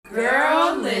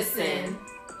Girl, listen.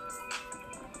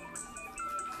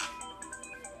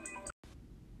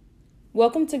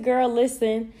 Welcome to Girl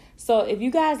Listen. So if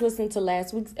you guys listened to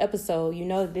last week's episode, you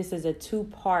know that this is a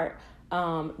two-part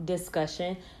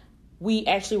discussion. We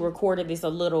actually recorded this a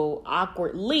little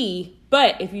awkwardly,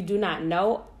 but if you do not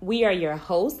know, we are your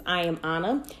hosts. I am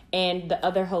Anna, and the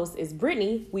other host is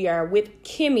Brittany. We are with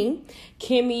Kimmi.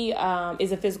 Kimmi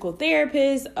is a physical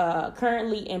therapist,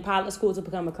 currently in pilot school to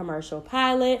become a commercial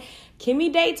pilot.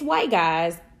 Kimmi dates white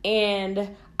guys,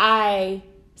 and I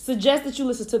suggest that you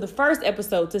listen to the first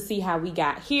episode to see how we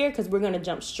got here, because we're going to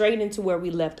jump straight into where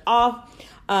we left off,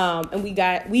 and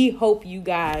we hope you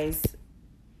guys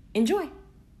enjoy.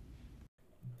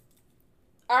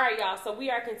 All right, y'all. So we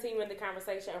are continuing the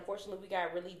conversation. Unfortunately, we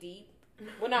got really deep.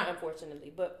 Well, not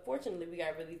unfortunately, but fortunately, we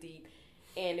got really deep,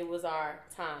 and it was our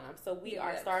time. So we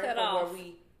are starting from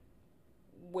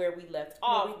where we left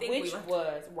off, which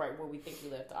was right where we think we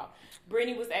left off.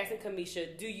 Brittany was asking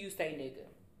Kamisha, "Do you say nigga?"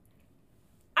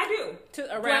 I do. Do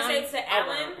I say it to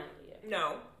Alan? Yeah.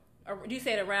 No. Or do you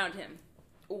say it around him?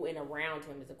 Ooh, and around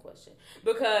him is a question,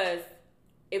 because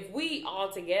if we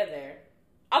all together,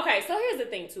 okay. So here's the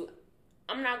thing too.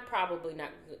 I'm probably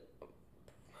not good.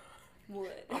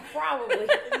 What? I'm probably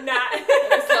not. Let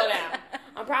me slow down.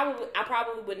 I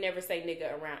probably would never say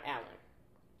nigga around Alan.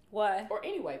 Why? Or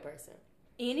any white person.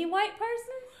 Any white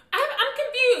person? I'm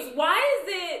confused. Why is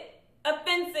it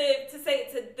offensive to say it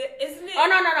to isn't it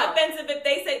no. offensive if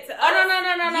they say it to us? No.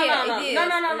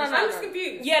 I'm just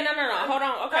confused. Yeah, no. Hold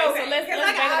on. Okay, so let's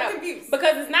back it up. Confused.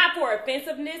 Because it's not for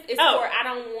offensiveness. It's for I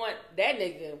don't want that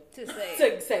nigga to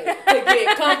say to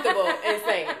get comfortable and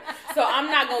say it. So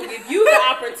I'm not gonna give you the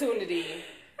opportunity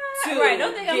to right.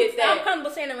 Don't think I'm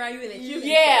comfortable saying around you and then you.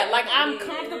 Yeah, like I'm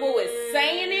comfortable with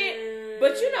saying it.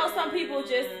 But you know, some people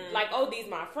just like, oh, these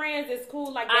my friends. It's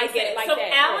cool. Like I get it. Like so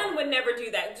that. Alan would never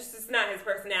do that. Just it's not his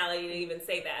personality to even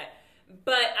say that.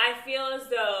 But I feel as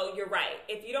though you're right.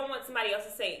 If you don't want somebody else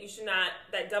to say it, you should not.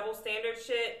 That double standard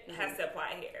shit has to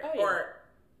apply here. Oh,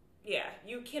 yeah. Or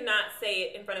you cannot say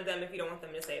it in front of them if you don't want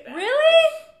them to say it back.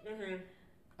 Really? Mm-hmm.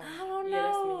 I don't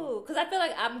know, because I feel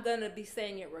like I'm gonna be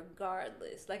saying it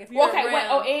regardless. Like if you're Wait,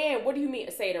 around. and what do you mean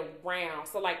say it around?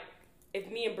 So like, if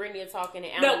me and Brittany are talking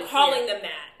and Alan calling them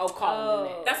that. Oh, calling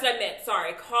them that. That's what I meant.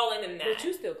 Sorry, calling them that. But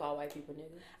you still call white people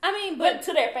niggas. I mean, but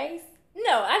to their face.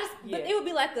 No, but it would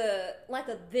be like a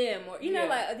them, or you know,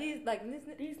 like these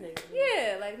niggas.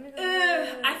 Yeah, like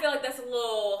I feel like that's a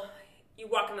little you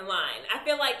walking the line. I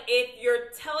feel like if you're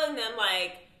telling them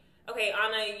like, okay,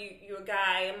 Anna, you a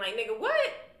guy, I'm like, nigga, what?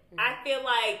 Mm-hmm. I feel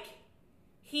like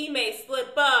he may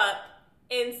slip up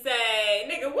and say,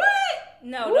 nigga, what?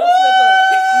 No, don't slip up.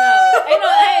 No.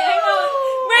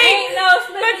 Ain't no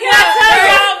slipping But can I tell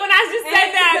y'all, when I just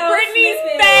said that, Brittany's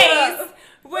face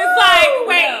was like,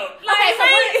 wait.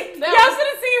 Y'all should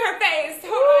have seen her face.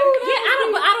 Hold on. Yeah,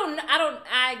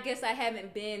 I guess I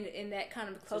haven't been in that kind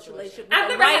of close relationship with I've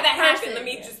never had that happen. Let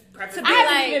me just preface it. I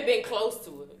haven't even been close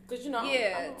to it. Because, you know.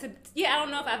 I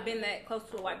don't know if I've been that close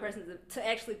to a white person to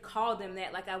actually call them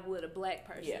that like I would a black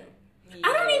person. Yeah.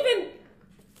 I don't even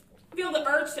feel the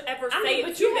urge to ever say it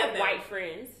but to you them. have white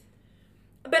friends.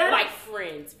 But I like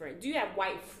friends. Do you have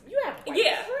white friends?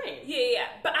 Yeah.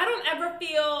 But I don't ever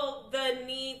feel the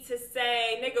need to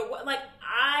say, nigga, what? Like,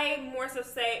 I more so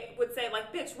would say,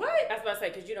 like, bitch, what? I was about to say,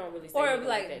 because you don't really say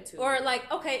like that, too. Or,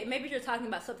 like, okay, maybe you're talking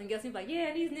about something else, and you're like,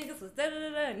 yeah, these niggas was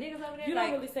da-da-da-da, niggas over there. You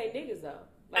don't really say niggas, though.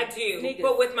 Like, I do, niggas.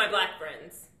 But with my black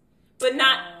friends. But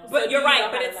not, but so you're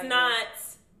right, but it's like not,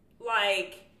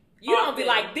 like, you don't be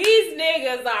like, these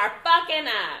niggas are fucking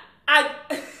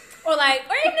up. Or even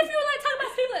if you were like talking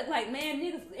about people like man,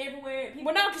 niggas everywhere.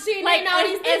 Well, no, because she ain't know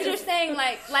these niggas. As you're saying,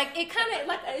 like it kind of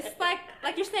like it's like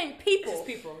you're saying people,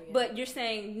 yeah. But you're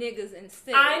saying niggas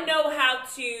instead. I know how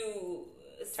to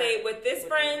say it with this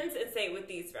friends and say it with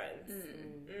these friends.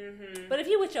 Mm-hmm. But if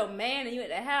you with your man and you at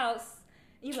the house,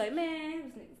 you like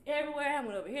man, niggas everywhere. I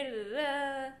went over here.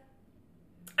 Da-da-da-da.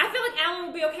 I feel like Alan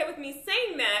would be okay with me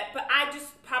saying that, but I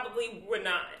just probably would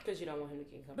not. Because you don't want him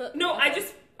to get comfortable. No,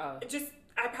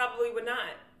 I probably would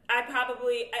not. I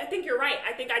think you're right.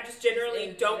 I think I just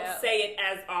generally don't say it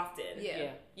as often.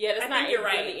 Yeah, that's not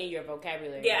really in your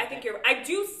vocabulary. Yeah, I think you're right. I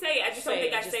do say it. I just don't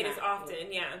think I say it as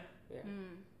often. Yeah.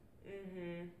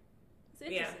 Mm-hmm. It's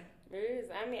interesting. Yeah. It is.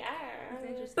 I mean,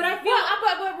 but I feel,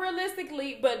 but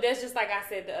realistically, but that's just like I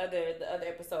said the other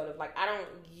episode of like I don't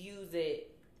use it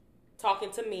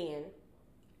talking to men.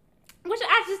 Which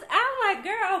I'm like,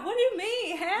 girl, what do you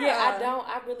mean? How? Yeah, I don't.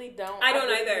 I really don't. I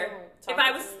don't either. If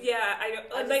I was, I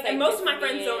don't. Like, and most of my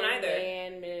friends don't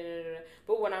either.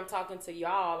 But when I'm talking to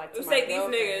y'all, like to You my say these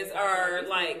girlfriends, niggas are these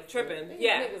like niggas- tripping. These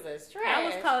Yeah. niggas is trash. I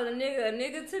was calling a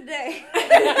nigga today.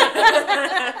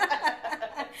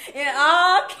 In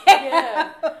all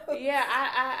caps. Yeah.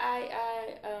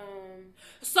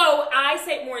 So I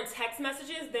say it more in text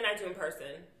messages than I do in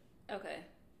person Okay.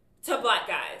 to black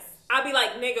guys. I'll be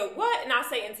like, nigga, what? And I'll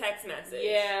say in text message.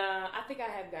 Yeah, I think I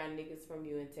have gotten niggas from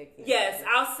you in text. Yes,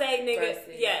 I'll say nigga.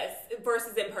 Versus- Yes,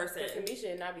 versus in person. To me,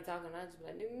 should not be talking. I just be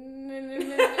like,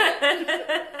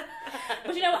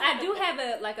 But you know, I do have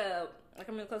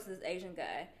I'm really close to this Asian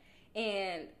guy,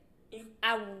 and he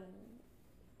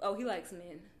likes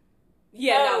men.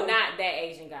 yeah, Oh. no, not that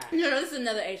Asian guy. No, this is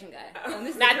another Asian guy.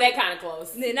 This is Not that kind of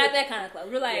close. Not that kind of close.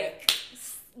 We're like,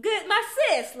 good, my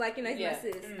sis. Like, you know, he's Yeah. my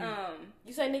sis.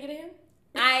 You say nigga to him?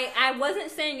 I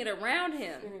wasn't saying it around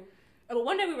him. Mm-hmm. But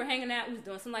one day we were hanging out, we was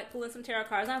doing some, like, pulling some tarot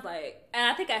cards, and I was like, and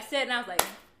I think I said, and I was like,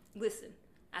 listen,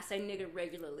 I say nigga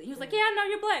regularly. He was like, yeah, I know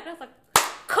you're black. And I was like,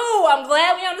 cool, I'm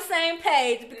glad we on the same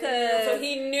page, because So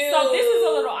he knew. So this is a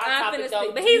little off I'm topic finna though.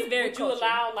 speak, but he's very Would you cultured.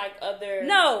 allow like other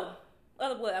No.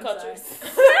 Other what? I'm cultures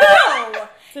sorry. No!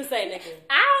 to say nigga?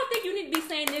 I don't think you need to be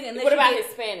saying nigga unless What about you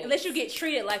get, Hispanics? unless you get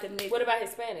treated like a nigga. What about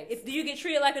Hispanics? Do you get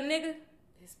treated like a nigga?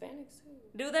 Hispanics too.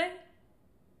 Do they?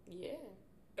 Yeah.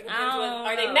 It depends I are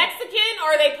don't they know. Mexican or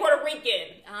are they Puerto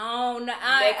Rican? I don't know.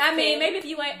 I mean, maybe if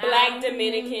you ain't Black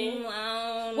Dominican.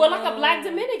 I don't Well, like know. a black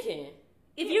Dominican.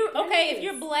 If you're Yes. if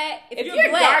you're black, If you're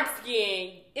black, dark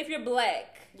skinned, if you're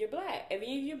black, you're black. If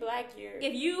you're black, you're.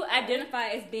 if you identify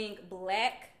as being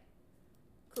black,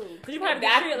 cool. Because you probably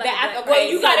That- get treated like that- a black. okay, Well,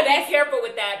 you so gotta be that's- careful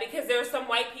with that because there's some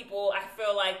white people. I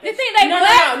feel like They that think they no,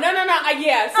 black. no.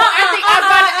 Yeah. So I think I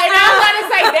was about to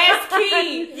say that's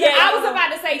key. Yeah, I was about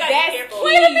to say you gotta be that's careful. key.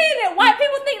 Wait a minute. White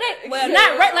people think they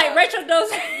like Rachel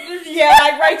does. Yeah,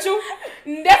 like Rachel.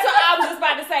 That's what I was just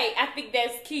about to say. I think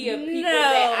that's key of people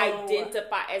that No.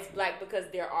 identify as black because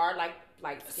there are like.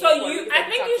 So Puerto you, Ricans I that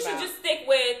we think you talked should about. just stick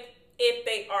with if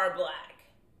they are black.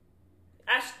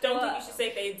 I don't think you should say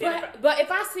if they identify. But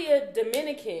if I see a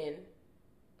Dominican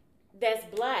that's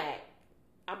black,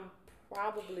 I'm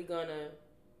probably gonna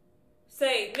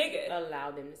Say nigga.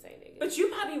 allow them to say nigga. But you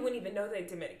probably wouldn't even know they're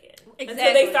Dominican. Until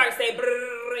Exactly. they start saying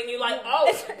brrr, and you're like, oh.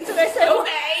 Until they say what?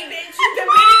 Okay, bitch, you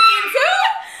Dominican too?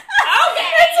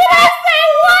 Okay. Until they say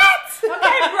what?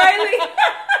 Okay, Brayley.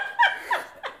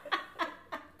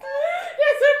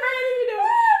 That's what Brady do.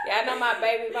 Yeah, I know my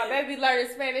baby learning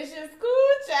Spanish in school,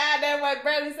 child. That's what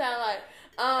Brady sound like.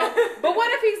 But what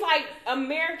if he's like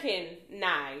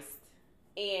Americanized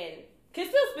and can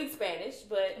still speak Spanish,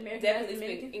 but Americanized definitely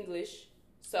Dominican? speak English?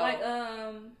 So Like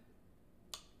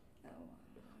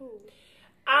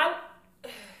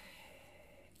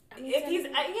If he's,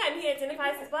 and he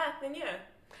identifies as black, then yeah.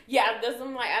 yeah,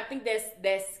 I think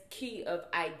that's key of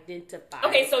identifying.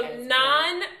 Okay, so as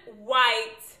non-white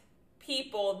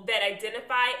people that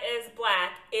identify as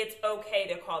black, it's okay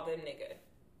to call them nigga.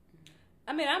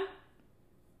 I mean, I'm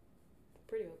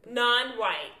pretty open.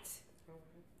 Non-white.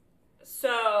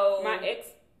 So My ex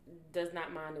does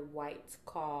not mind a white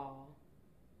call.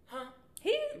 huh?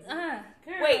 he girl.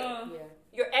 Wait. Yeah.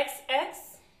 Your ex,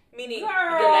 meaning The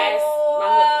last,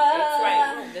 my ex,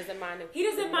 Right. doesn't mind if He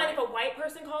doesn't mind if a white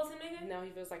person calls him nigga. No, he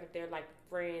feels like if they're like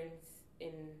friends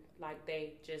and like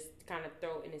they just kind of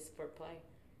throw in his for play.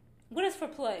 What is for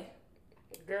play?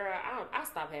 Girl, I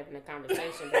stopped having a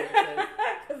conversation baby, because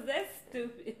Cause that's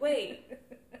stupid. Wait.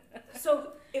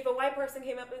 So if a white person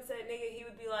came up and said nigga, he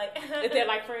would be like, if they're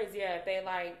like friends, yeah, if they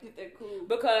like If they're cool.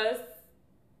 because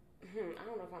I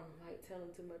don't know if I'm like telling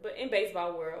too much, but in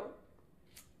baseball world,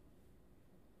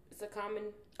 it's a common.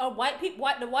 Oh,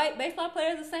 the white baseball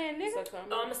players are saying It's nigga. a common.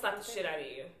 oh, I'm gonna slap the shit out of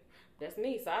you. That's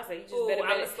me. So I say you just Ooh, better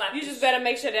I'ma slap you the just shit. better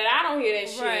make sure that I don't hear that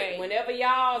shit. Right. Whenever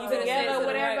y'all You better say together it to or the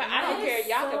whatever, right I don't person. care.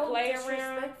 Y'all So can play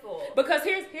around. disrespectful. Because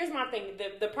here's my thing.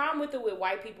 The problem with it with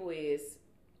white people is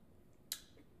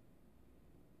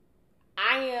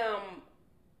I am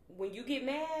when you get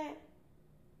mad,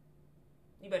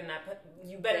 You better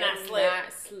not slip.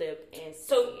 Not slip and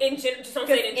So in just don't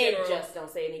say it in general. just don't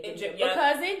say anything. Yeah.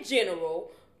 Because in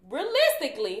general,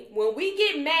 realistically, when we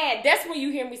get mad, that's when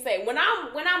you hear me say when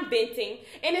I'm venting,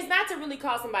 and it's not to really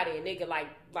call somebody a nigga like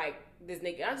this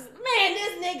nigga. I'm just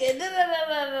this nigga. Da, da, da,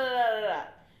 da, da, da.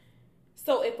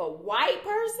 So if a white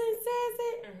person says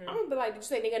it, I'm gonna be like, did you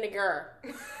say nigga, nigger?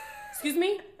 Excuse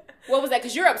me? What was that?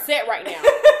 Because you're upset right now.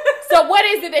 So what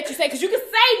is it that you say? Because you can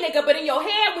say nigga, but in your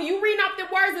head, when you read off the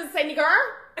words, it say nigger.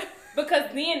 Because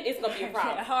then it's going to be a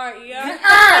problem. Hard,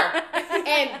 yeah.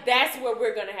 And that's where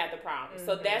we're going to have the problem.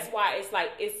 So that's why it's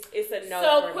like, it's a no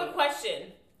So for quick me. question,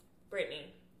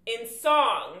 Brittany. In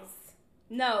songs,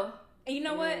 No. And you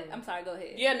know what? I'm sorry, go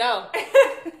ahead. Yeah, no.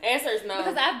 Answer is no.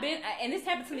 Because and this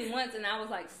happened to me once, and I was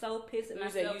like so pissed at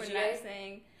myself for not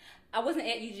saying. I wasn't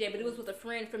at UGA, but it was with a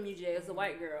friend from UGA. It was a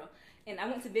white girl. And I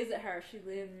went to visit her. She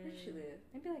lived, where did she live?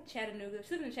 Maybe like Chattanooga.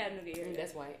 She lived in the Chattanooga area.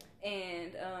 That's white.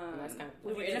 And that's kind of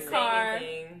we were in a car.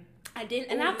 I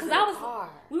didn't, and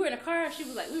we were in a car. She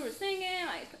was like, we were singing,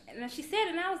 like, and then she said it,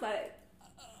 and I was like,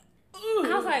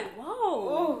 whoa,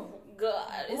 oh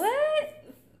God, what?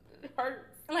 It hurts.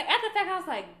 And like after the fact, I was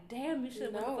like, damn, you should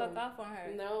have went the fuck off on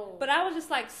her. No, but I was just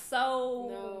like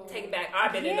so taken back.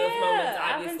 I've been in those moments.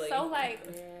 Obviously, I've been so like.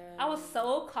 Yeah. I was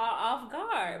so caught off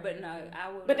guard, but no,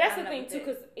 I would. But that's the thing too,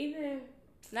 because even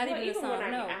the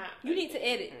song. No, you need to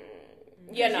edit.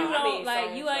 Yeah, no, you don't, I mean,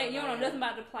 like you ain't. You don't know nothing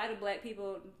about the plight of black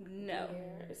people. No,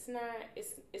 it's not.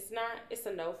 It's not. It's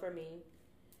a no for me.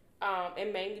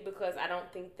 And mainly because I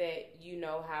don't think that you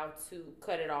know how to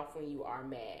cut it off when you are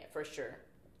mad. For sure.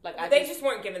 Like they just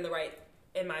weren't given the right.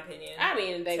 In my opinion, I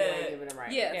mean, they weren't given it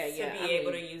right. Yeah, to be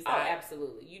able to use that. Oh,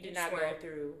 absolutely. You did not go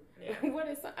through. Yeah. What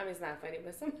is? I mean, it's not funny,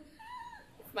 but it's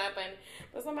not funny.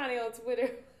 But somebody on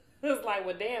Twitter was like,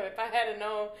 "Well, damn! If I had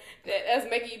known that us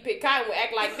making you pick cotton would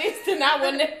act like this, then I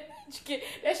wouldn't.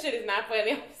 That shit is not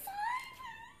funny." I'm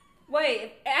sorry. Wait,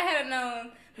 if I had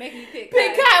known making you pick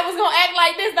cotton was gonna act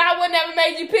like this, then I would never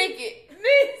made you pick it.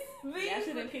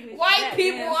 These white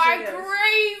people are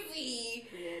crazy.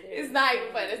 It's not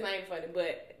even funny. It's not even funny.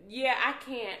 But yeah, I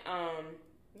can't.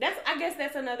 I guess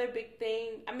that's another big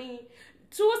thing. I mean,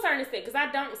 to a certain extent, because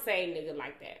I don't say nigga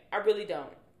like that. I really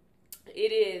don't.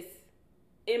 It is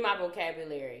in my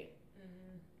vocabulary,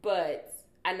 but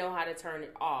I know how to turn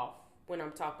it off when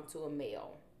I'm talking to a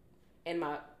male and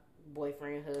my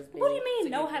boyfriend, husband. What do you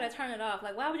mean know how to turn it off?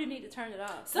 Like, why would you need to turn it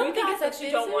off? Some guys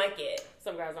actually don't like it.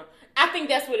 Some guys don't. I think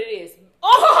that's what it is.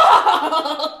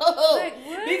 Oh! Like,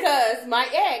 what? Because my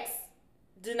ex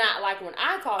did not like when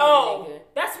I called him a nigga.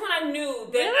 That's when I knew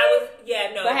that I was,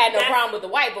 But I had no problem with the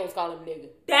white folks calling him nigga.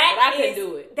 But I couldn't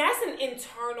do it. That's an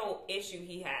internal issue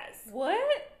he has. What?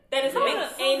 That doesn't make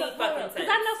any fucking sense. Because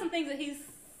I know some things that he's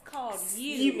called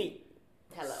you. Me.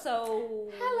 Hello.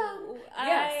 So hello.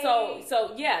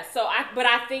 But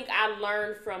I think I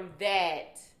learned from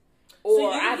that.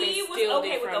 Or so he was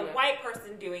okay with a white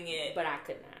person doing it, but I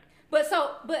could not. But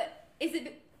is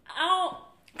it? I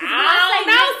don't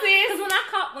know, sis.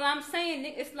 Because when I'm saying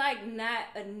it's like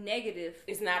not a negative.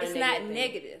 It's not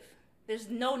negative. There's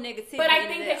no negativity. But I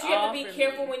think that you have to be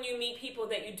careful when you meet people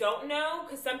that you don't know,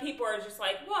 because some people are just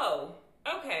like, whoa,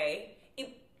 okay,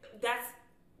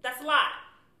 that's a lot.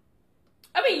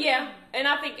 I mean, yeah, and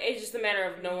I think it's just a matter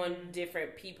of knowing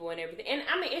different people and everything. And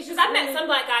I mean, it's just I've met some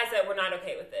black guys that were not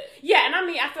okay with it. Yeah, and I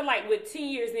mean, I feel like with 10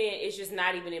 years in, it's just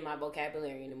not even in my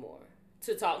vocabulary anymore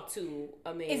to talk to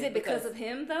a man. Is it because of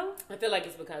him though? I feel like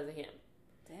it's because of him.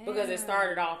 Damn. Because it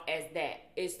started off as that.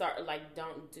 It started like,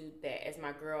 don't do that. As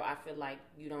my girl, I feel like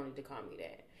you don't need to call me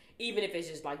that. Even if it's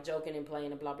just like joking and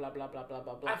playing and blah, blah, blah, blah, blah,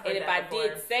 blah, blah. And if I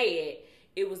did say it,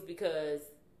 it was because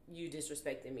you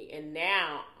disrespected me. And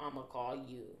now I'm going to call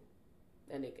you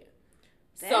a nigga.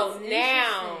 So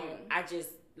now I just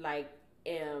like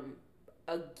am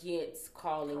against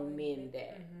calling men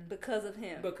that. Because of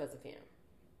him. Because of him.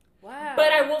 Wow.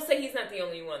 But I will say he's not the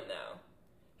only one though.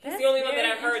 He's the only one that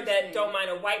I've heard that don't mind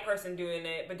a white person doing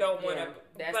it, but don't want to.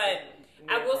 But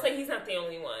I will say he's not the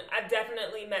only one. I've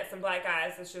definitely met some black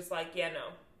guys that's just like, yeah, no,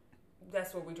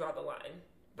 that's where we draw the line.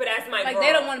 But as my girl,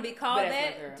 they don't want to be called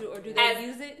that, or do they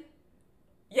use it?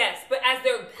 Yes, but as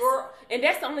their girl, and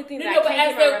that's the only thing. No, but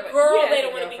as their girl, they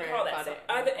don't want to be called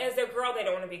that. As their girl, they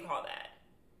don't want to be called that.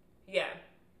 Yeah,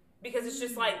 because it's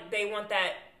just like they want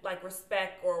that like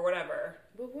respect or whatever.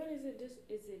 But what is it?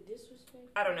 Is it disrespect?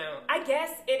 I don't know. I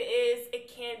guess it is. It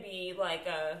can be like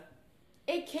a.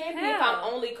 It can be if I'm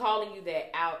only calling you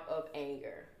that out of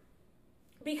anger.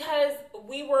 Because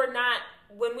we were not,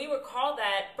 when we were called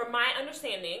that, from my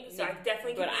understanding, so I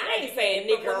definitely can I ain't saying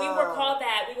nigga. But when we were called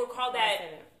that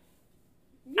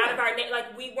out of our name,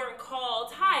 like we weren't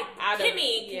called, hi,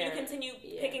 Kimmi, can you continue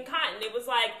picking cotton? It was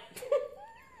like.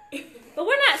 But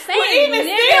we're not saying even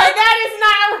nigger. Still, that is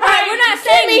not right. We're not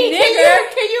saying nigger.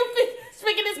 Can you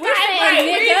speak in this We're saying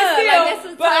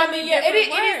nigga. But I mean, it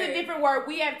is a different word.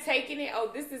 We have taken it. Oh,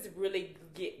 this is really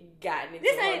gotten into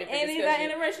this ain't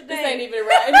interracial. This ain't even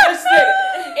right.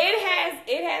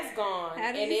 It has gone,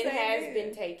 and it has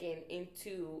been taken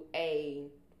into a.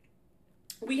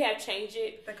 We have changed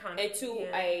it into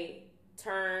a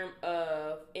term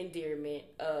of endearment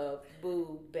of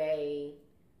boo, bae,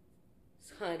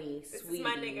 honey, this sweetie.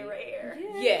 This is my nigga right here.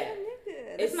 Yeah.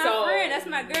 That's my friend. That's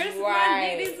my girl. This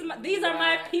is my nigga. These are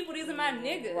my people. These are my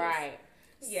niggas. Right.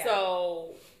 Yeah.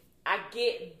 So I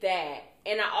get that,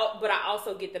 but I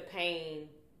also get the pain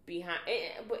behind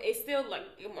it. But it's still like,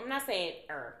 I'm not saying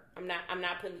I'm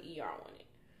not putting the ER on it.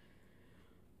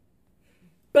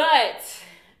 But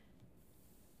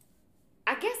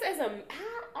I guess I don't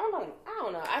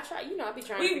know. I try, I be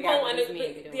trying to figure out what these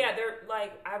men be doing. Yeah, they're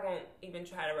like, I won't even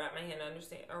try to wrap my hand to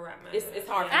understand or wrap my. It's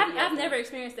hard. I've never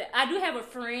experienced that. I do have a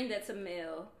friend that's a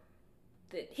male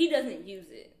that he doesn't use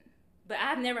it, but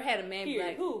I've never had a man be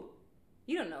like, who?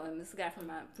 You don't know him. This guy from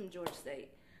Georgia State.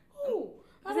 Who?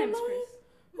 His name is Chris.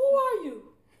 Who are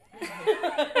you?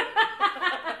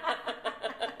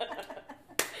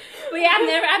 But yeah,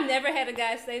 I've never had a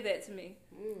guy say that to me.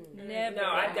 Never. No,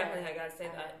 I've definitely had guys say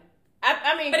that.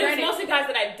 I mean, but it was mostly guys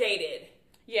that I've dated.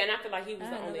 Yeah, and I feel like he was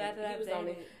the only.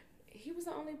 He was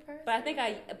the only person. But I think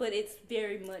but it's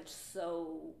very much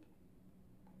so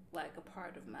like a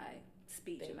part of my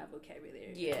speech and my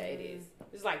vocabulary. Yeah, it is.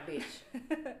 It's like bitch.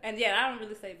 And yeah, I don't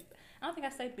think I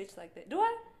say bitch like that. Do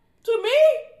I? To me?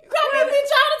 You call me a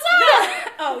bitch all the time.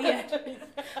 Oh yeah.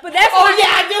 But that's yeah,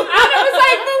 I do. I was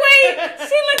like, but wait.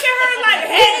 She looked at her like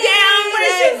head down, but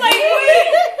she's like, wait.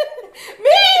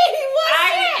 Me?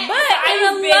 But in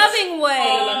a loving way.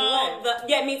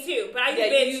 Yeah, me too. But I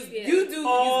use bitch. You do use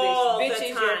bitch. Bitch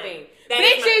is your thing.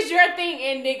 Bitch is your thing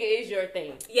and nigga is your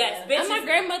thing. Yes, bitch. I'm my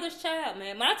grandmother's child,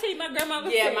 man. When I tell you my grandma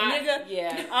was nigga.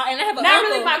 Yeah. And I have an Not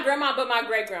uncle. really my grandma, but my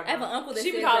great grandma. I have an uncle that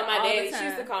she says be calling that my all daddy. the time. She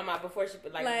used to call my before she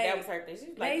like that was her thing. She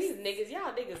was like, these niggas,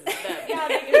 y'all niggas is dumb. Y'all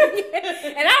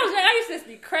niggas. And I used to just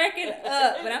be cracking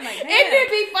up, but I'm like, man, it'd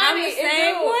be funny. I'm the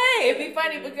same way. It'd be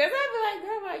funny because I'd be like,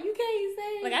 grandma, you can't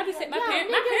say like I be saying my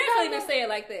parents don't even say it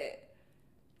like that.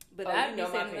 But I be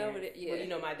saying it over it. Yeah. Well, you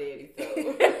know my daddy. So.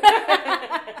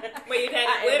 But your daddy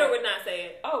would or would not say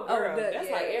it? Oh, girl, that's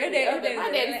like every other.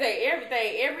 My daddy say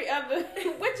everything. Every other.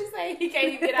 What you say? He can't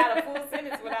even get out a full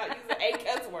sentence without using a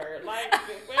cuss word. Like,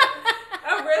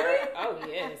 oh really? Oh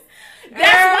yes. That's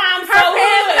why I'm so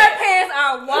hood. Her parents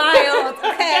are wild.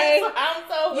 Okay, I'm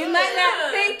so hood. You might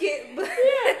not think it, but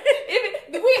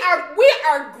we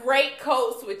are great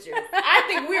code switchers. I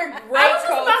think we're great code switchers.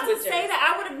 I was about to say that.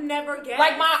 I would have never guessed.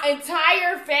 Like my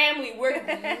entire family, we're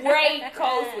great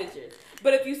code switchers.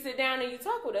 But if you sit down and you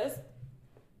talk with us,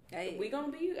 hey, we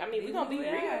gonna be. I mean, we gonna be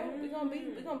real. We gonna be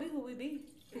who we be.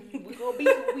 We gonna be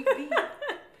who we be.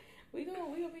 We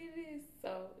gonna be this.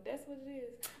 So that's what it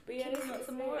is. But yeah, this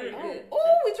some more.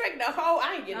 Oh, we drank the whole.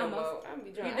 I ain't getting no more. I'm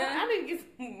gonna be drunk. I didn't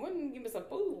give me some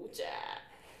food,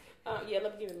 child. Yeah,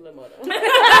 let me give it a little more though.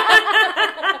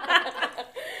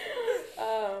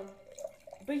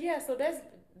 But yeah, so that's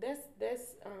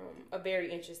a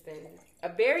very interesting thing. A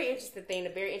very interesting.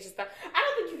 I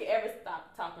don't think you can ever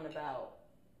stop talking about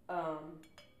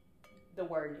the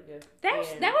word nigga. That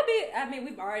would be. I mean,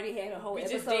 we've already had a whole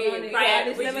episode on it.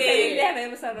 Right? We did have an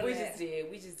episode on we that.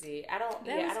 We just did. I don't.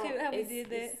 That was cute how we did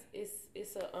that.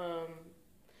 It's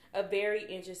a very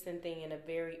interesting thing and a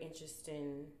very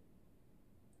interesting.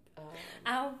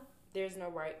 There's no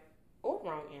right or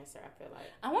wrong answer. I feel like.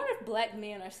 I wonder if black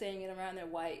men are saying it around their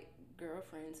white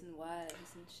girlfriends and wives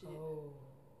and shit. Oh.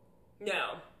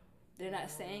 No. They're not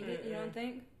saying it. You don't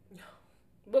think? No.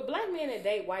 But black men that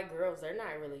date white girls, they're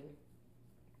not really.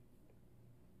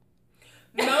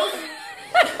 Most.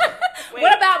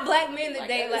 What about black men that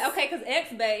date because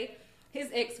ex-bae, his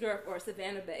ex-girlfriend or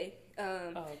Savannah Bay,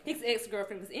 his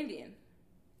ex-girlfriend was Indian,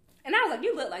 and I was like,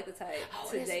 you look like the type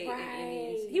to date an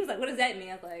Indian. He was like, what does that mean?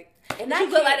 I was like, you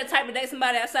look like the type to date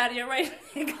somebody outside of your race.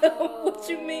 What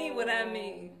you mean? What I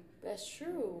mean? That's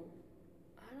true.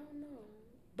 I don't know,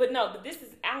 but no, but this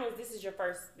is Alan. This is your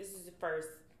first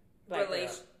black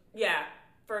relation. Yeah,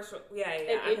 first. Yeah.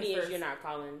 And Indians, you're not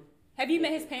calling. Have you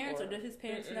met his parents, or does his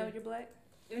parents know you're black?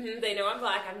 Mm-hmm. They know I'm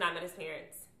black. I've not met his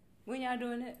parents. When y'all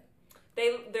doing it?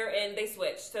 They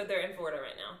switched, so they're in Florida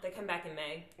right now. They come back in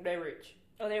May. They're rich.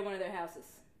 Oh, they're one of their houses.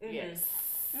 Mm-hmm. Yes.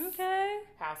 Okay.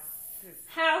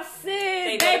 Houses.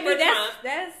 They voted for Trump.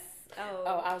 That's.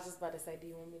 Oh, I was just about to say. Do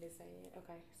you want me to say it?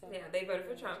 Okay. So yeah, they voted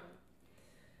for Trump.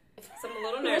 So I'm a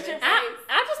little nervous.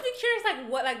 I'll just be curious,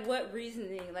 what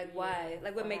reasoning, why,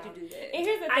 what made you do that? And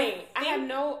here's the thing: I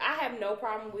have no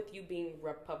problem with you being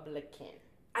Republican.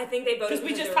 I think they voted because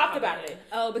we just talked about it.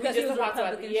 Oh, because it was a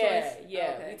Republican choice.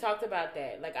 Yeah, okay. We talked about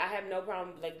that. I have no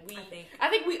problem. I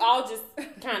think we all just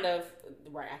kind of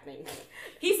right. I think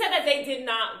he said that they did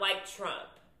not like Trump,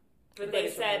 but they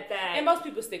said that, and most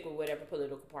people stick with whatever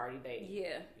political party they.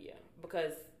 Yeah.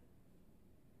 Because,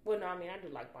 well, no, I mean I do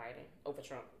like Biden over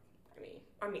Trump.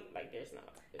 I mean, there's not.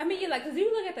 Because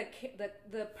you look at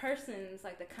the person's,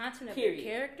 the content of their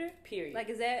character. Period.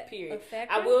 Is that a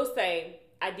factor? I will say,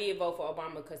 I did vote for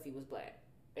Obama because he was black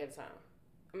at the time.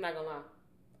 I'm not gonna lie.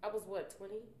 I was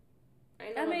 20?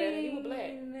 Ain't no better. He was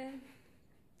black.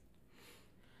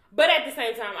 But at the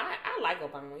same time, I like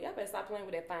Obama. Y'all better stop playing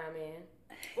with that fine man.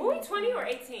 Were we 20 or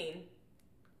 18?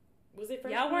 Was it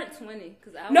freshman? Y'all weren't 20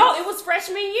 because I was. No, it was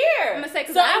freshman year. I'm gonna say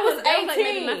because so I was 18. That was like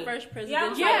maybe my first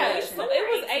presidential election. So it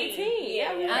was 18.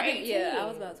 Yeah, we were I think 18. I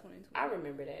was about 20. I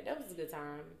remember that. That was a good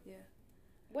time. Yeah.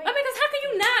 Wait. I mean, because how can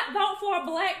you not vote for a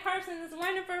black person that's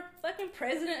running for fucking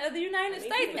president of the United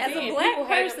States as a black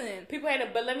person? People hate him,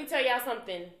 but let me tell y'all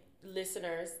something,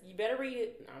 listeners. You better read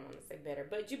it. I don't want to say better,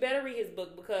 but you better read his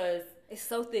book because it's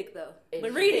so thick though.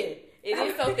 But read it. It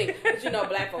is so thick, but you know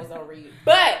black folks don't read.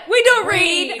 But we do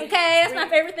read. Okay, that's my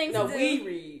favorite thing to do. No, we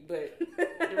read, but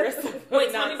the rest of them.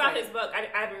 Wait, tell me about his book. I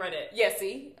haven't read it. Yeah,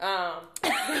 see. No,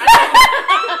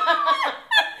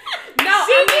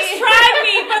 she just tried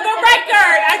me for the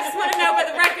record. I just want to know for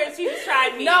the record. She just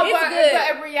tried me. No, it's good.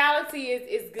 But reality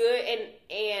is good,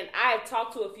 and I have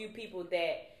talked to a few people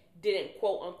that didn't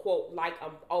quote unquote like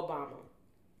Obama,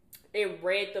 and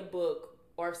read the book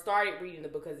or started reading the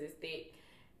book because it's thick,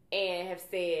 and have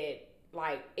said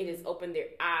like it has opened their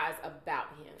eyes about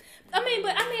him. I mean,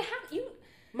 how you?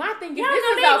 My thing is, y'all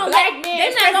this know is a black man.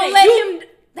 They're not gonna let him.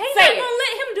 They not gonna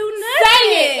let him do nothing. Say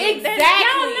it exactly.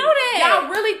 Y'all know that. Y'all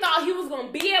really thought he was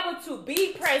gonna be able to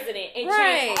be president and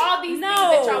change all these things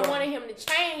that y'all wanted him to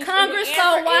change. Congress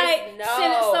so white, no.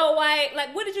 Senate so white.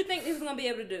 Like, what did you think he was gonna be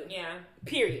able to do? Yeah.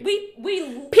 Period. We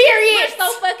Period. We're so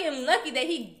fucking lucky that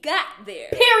he got there.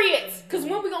 Period. Because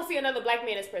when we gonna see another black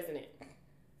man as president?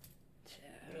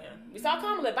 Yeah. We saw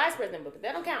Kamala vice president, but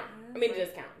that don't count. I mean, it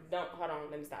does count. Hold on.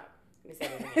 Let me stop. Let me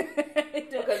say that again.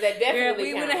 Because that definitely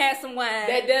we counts. would have had some wine.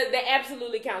 That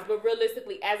absolutely counts. But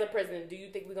realistically, as a president, do you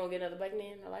think we're gonna get another black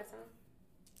man in a lifetime?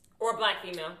 Or a black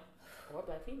female? Or a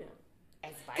black female?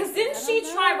 As vice Because president? didn't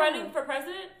she try running for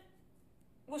president?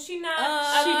 Was she not?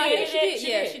 She did. She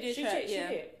did.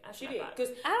 She did.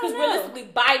 Because know. realistically,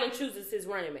 Biden chooses his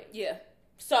running mate. Yeah.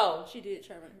 So she did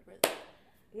try running for president.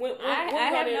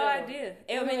 I have no idea.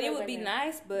 I mean, it would be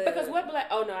nice, but because what black?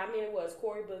 Oh no, I mean it was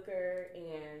Cory Booker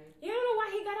and you don't know why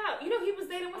he got out. You know he was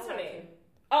dating what's her name?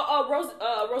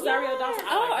 Rosario Dawson.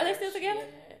 Oh, are they still together?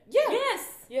 Yeah. Yes.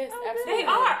 Yes, absolutely. They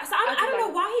are. So I don't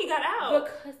know why he got out.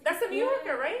 Because that's a New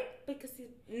Yorker, right? Because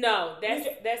no, that's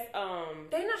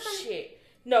they not from shit.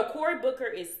 No, Cory Booker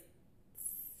is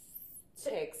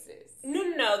Texas.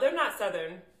 No, they're not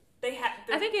Southern. They have.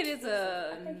 I think it is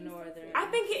a northern. I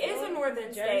think it is a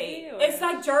northern state. Or? It's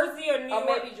like Jersey or New York.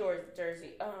 Or maybe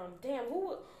Jersey. Damn,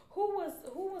 who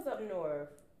was up north?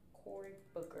 Cory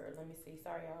Booker. Let me see.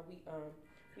 Sorry, y'all.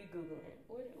 We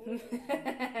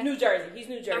googling. New Jersey. He's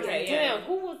New Jersey. Okay, damn. yeah.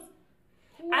 Who was?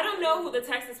 I don't know who the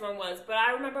Texas one was, but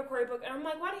I remember Cory Booker. And I'm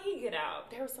like, why did he get out?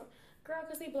 There was some girl.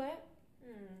 Cause he black.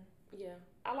 Yeah,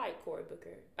 I like Cory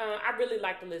Booker. I really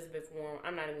liked Elizabeth Warren.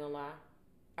 I'm not even gonna lie.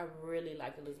 I really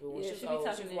like Elizabeth Warren. Yeah, she's old.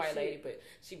 She's a white shit. lady, but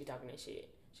she be talking that shit.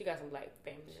 She got some black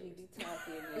family. She be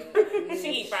talking.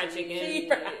 She eat fried chicken. She eat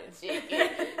fried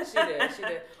chicken. She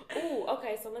does. Ooh,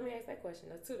 okay. So let me ask that question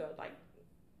too, though. Like,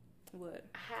 what?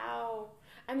 How?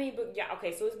 I mean, but yeah.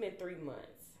 Okay, so it's been 3 months.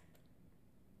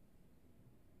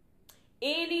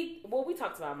 We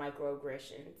talked about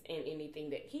microaggressions and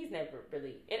anything that he's never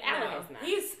really, and Alan has not.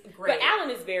 He's great. But Alan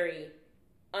is very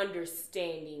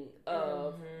understanding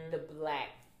of the black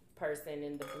person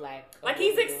and the black. Like,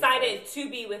 he's excited to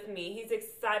be with me. He's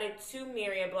excited to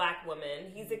marry a black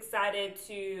woman. He's excited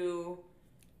to,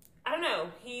 I don't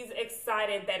know. He's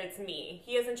excited that it's me.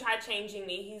 He hasn't tried changing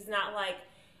me. He's not like,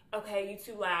 okay, you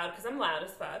too loud, because I'm loud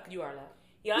as fuck. You are loud.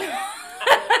 Yeah,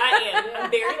 I am.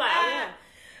 I'm very loud. Yeah.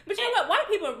 But you know what? White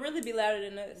people really be louder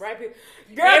than us. Right people.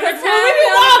 Girl, every time we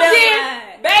walk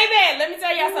in, baby, let me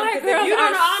tell y'all something. If you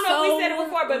don't know, I don't know if we said it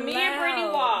before, but me and Brittany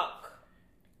walk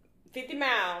 50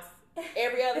 miles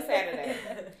every other Saturday.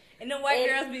 And the white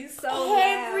girls be so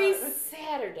every loud.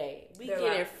 Saturday, we They're get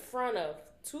loud. in front of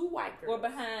 2 white girls. Or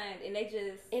behind, and they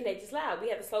just loud. We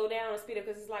have to slow down and speed up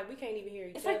because it's like we can't even hear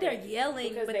each other. It's like they're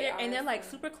yelling, but they're like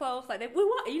super close. Like they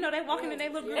walking in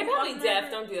their little group. They're probably deaf.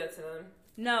 Don't do that to them.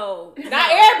 No, not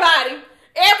everybody.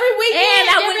 Every weekend. And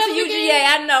I went to UGA.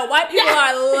 I know white people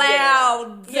are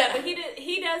loud. Yeah, but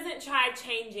he doesn't try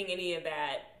changing any of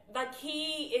that. Like,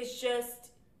 he is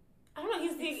just, I don't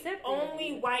know. He's the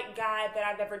only white guy that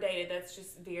I've ever dated that's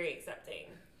just very accepting.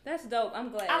 That's dope. I'm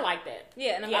glad. I like that.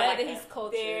 Yeah, and I'm glad that he's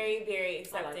cultured. Very, very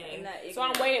accepting. Like so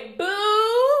I'm waiting. Boo!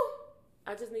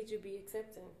 I just need you to be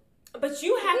accepting. But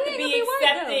you have to be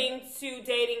accepting to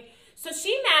dating. So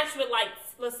she matched with, like,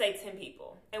 let's say 10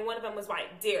 people, and one of them was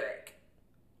white. Derek.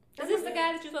 Is this the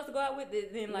guy that you're supposed to go out with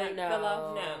that then fell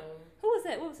off? No. Who was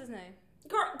that? What was his name?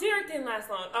 Girl, Derek didn't last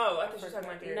long. Oh, I thought you were talking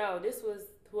about Derek. No, this was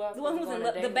Who else? The one who was on in a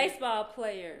the date with? baseball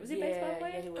player. Was he a baseball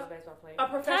player? Yeah, he was a baseball player. A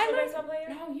professional Tyler? baseball player?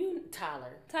 No,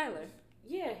 Tyler. Tyler.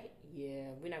 Yeah,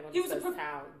 we're not He gonna was a discuss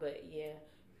how, but yeah.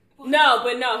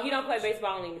 No, he don't play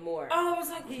baseball anymore. Oh, I was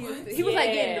like, He what? was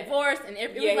like getting divorced, and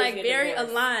it was like very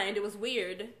divorced. aligned. It was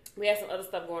weird. We had some other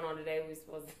stuff going on today. We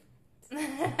supposed to. Anyways,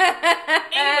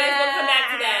 we'll come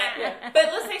back to that. Yeah. But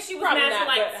let's say she was Probably matching not,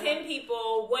 like but, 10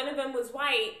 people. One of them was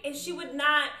white, and she would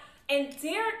not. And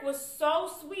Derek was so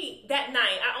sweet that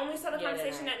night. I only saw the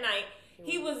conversation that night.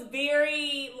 He was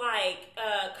very like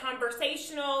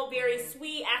conversational, very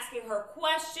sweet, asking her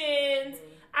questions.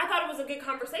 I thought it was a good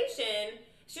conversation.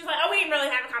 She was like, "Oh, we didn't really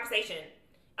have a conversation.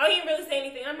 Oh, he didn't really say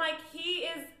anything." I'm like, he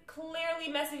is clearly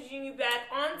messaging you back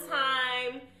on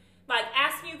time, like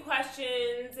asking you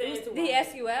questions. And Did he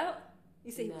ask you out?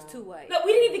 You said he was too white. no,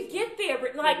 we didn't even get there.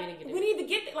 But like, we didn't get we there. didn't even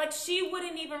get there. Like, she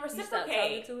wouldn't even You stopped talking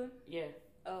reciprocate. to him? Yeah,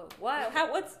 Oh, why?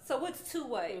 What's too he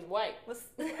white? was white. What's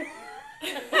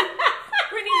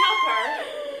Brittany, help her.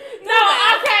 No,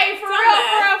 okay, for real.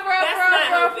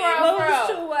 what was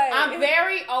too white? I'm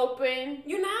very open.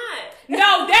 You're not.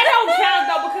 No, that don't count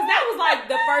though because that was like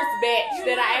the first batch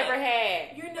You're that I not. ever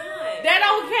had. You're not. That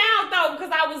don't count though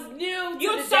because I was new to You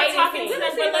would the start dating talking to scene.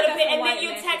 them for a little bit, and then you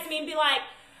text me and be like,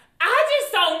 "I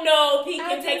just don't know if he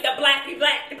can take the black, and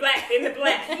the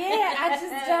black." Yeah, I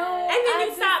just don't. And then I you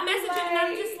just stop be messaging, and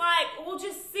I'm just like, "Well,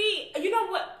 just see." You know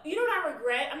what? I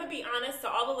regret. I'm gonna be honest to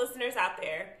all the listeners out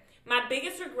there. My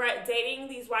biggest regret dating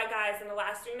these white guys in the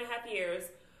last 3.5 years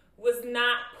was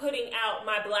not putting out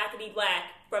my blackity black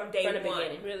from day From the one.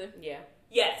 beginning. Really? Yeah.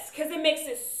 Yes, because it makes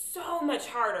it so much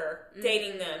harder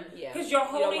dating them. Yeah. Because you're You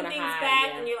don't holding wanna things hide, back,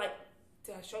 yeah. and you're like,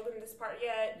 "Did I show them this part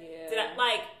yet? Yeah. Did I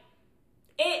like?"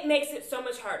 It makes it so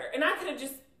much harder. And I could have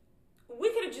just. We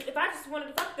could have just, if I just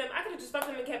wanted to fuck them, I could have just fucked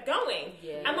them and kept going.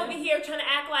 Yeah. I'm over here trying to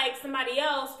act like somebody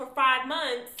else for 5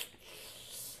 months.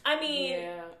 I mean,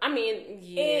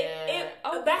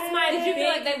 that's my. Did you feel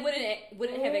like big- they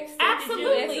wouldn't have accepted Absolutely.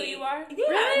 you as who you are? Yeah,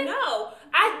 Really? no.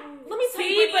 Let me tell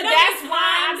See, you, but you know that's how many why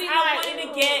I times be I like,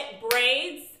 wanted to get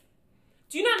braids.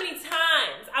 Do you know how many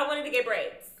times I wanted to get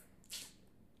braids?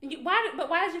 Why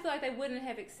did you feel like they wouldn't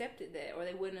have accepted that, or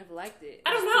they wouldn't have liked it?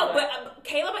 I don't know, but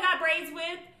Caleb I got braids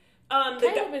with.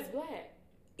 Caleb is black.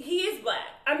 He is black.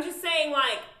 I'm just saying,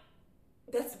 like,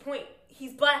 that's the point.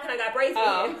 He's black and I got braids with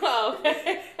him. Oh,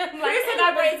 okay. Chris I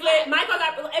got braids with. Michael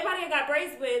everybody I got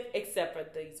braids with. Except for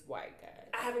these white guys.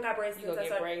 I haven't got braids You since gonna I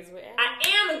get started. braids with? I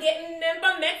am getting them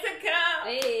from Mexico.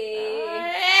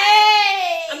 Hey.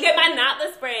 Hey! I'm getting my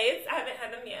knotless braids. I haven't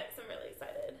had them yet, so I'm really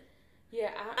excited.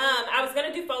 Yeah, I was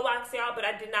gonna do faux locks, y'all, but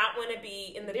I did not want to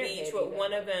be in the They're beach heavy, with though.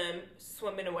 one of them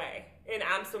swimming away, and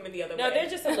I'm swimming the other way. No, they're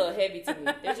just a little heavy to me.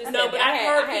 They're just No, heavy. but I've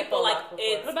heard I had people faux like locks before.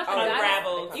 it's What about the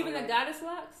unraveled. goddess? Even the goddess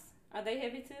locks? Are they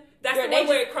heavy too? That's Girl, the one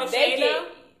where it crocheted.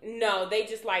 No, they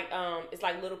just like it's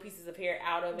like little pieces of hair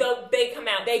out of it. They come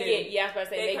out. They too. get I was about to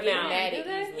say They they come get out. matted. Do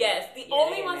they? easily. Yes, the Yeah,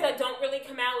 only they're ones matted. that don't really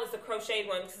come out is the crocheted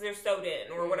ones because they're sewed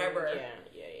in or whatever. Yeah.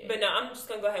 But no, I'm just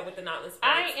gonna go ahead with the knotless.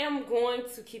 I braids. am going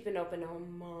to keep an open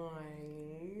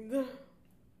mind.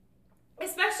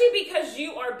 Especially because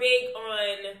you are big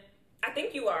on. I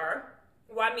think you are.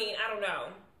 Well, I mean, I don't know.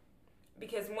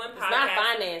 Because one It's podcast. not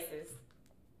finances.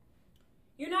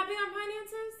 You're not big on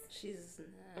finances? She's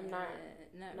I'm not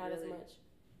not as really. much.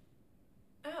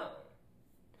 Oh.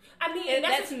 I mean, And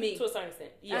that's that's me. To a certain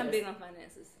extent. Yes. I'm big on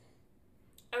finances.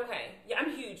 okay. Yeah,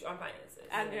 I'm huge on finances.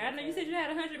 I know you said you had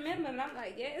 100 minimum, and I'm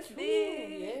like, yeah, it's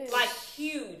big. Yes. Like,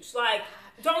 huge. Like,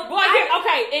 don't. Boy,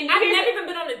 okay, and I've here's- never even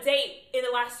been on a date in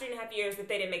the last 3.5 years that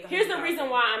they didn't make. Here's the 100,000. reason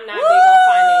why I'm not big on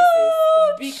finances.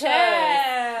 Because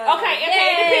Child. okay, it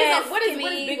depends Yes, on what is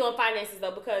Kimmi. big on finances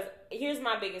though. Because here's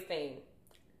my biggest thing.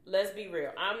 Let's be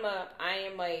real. I'm a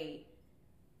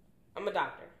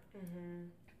doctor. Mm-hmm.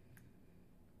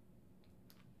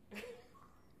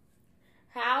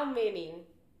 How many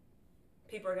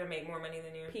People are gonna make more money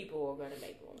than you. people are gonna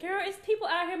make one? Girl, it's people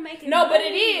out here making No, but money.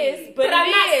 it is. But I'm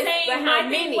it not is. saying But my how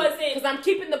thing many? wasn't- Because I'm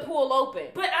keeping the pool open.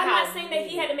 But I'm How not saying that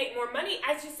he many? had to make more money.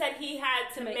 I just said he had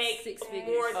to Make make six more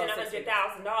figures. than Oh, six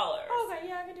 $100,000. Okay,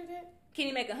 yeah, I can do that. Can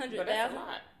you make But that's a 100,000?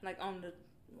 lot. Like on the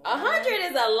 100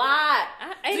 is a lot.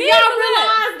 it Do is y'all a lot.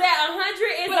 realize that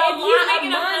 100 is But a if you're lot of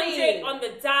making money? 100 on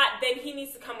the dot, then he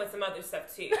needs to come with some other stuff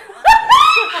too.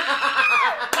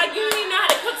 Like you need to know how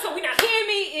to cook, so we not.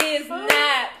 Kimmi is not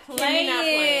Kimmi playing. not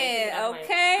playing. She's not playing.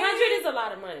 Okay, 100 is a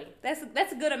lot of money.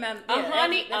 that's a good amount. A Yeah,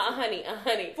 honey,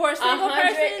 that's- For a single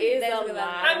 100 person, is that's a a good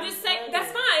lot. amount. I'm just saying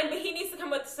that's fine, but he needs to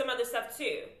come with some other stuff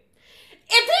too.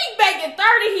 If he making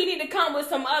 30, he need to come with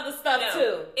some other stuff No.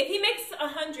 too. If he makes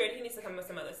 100, he needs to come with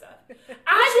some other stuff.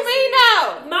 What you mean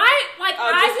no? My Oh,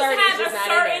 I just just 30 is have just a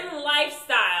not in certain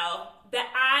lifestyle.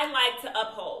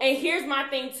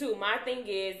 thing too. My thing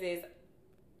is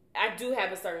I do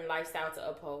have a certain lifestyle to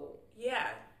uphold. Yeah.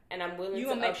 And I'm willing you to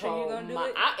gonna make uphold sure you're gonna do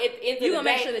it? You gonna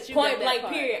make sure that you point got that blank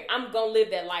part. period, I'm gonna live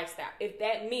that lifestyle. If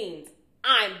that means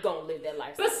I'm gonna live that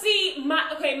lifestyle. But see,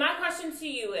 my question to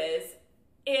you is,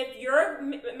 if your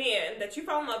man that you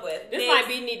fall in love with, This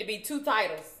need to be 2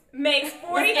 titles. Makes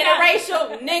 40,000.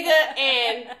 Interracial, nigga,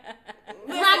 and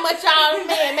how much y'all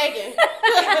man making?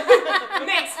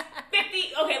 Makes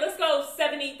 50. Okay, let's go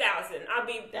 70,000.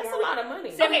 That's a lot of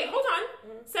money. Okay, hold on.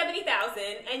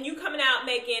 70,000, and you coming out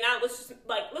making let's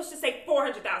just say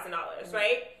 $400,000,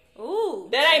 right? Ooh,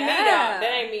 that ain't me though.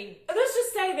 That ain't me. Let's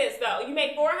just say this though: you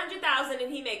make 400,000,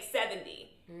 and he makes 70.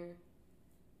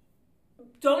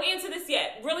 Don't answer this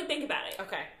yet. Really think about it.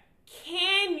 Okay.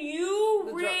 Can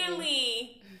you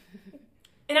really?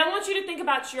 And I want you to think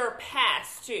about your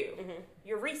past too,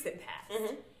 your recent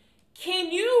past.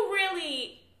 Can you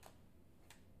really,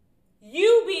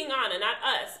 you being Anna, not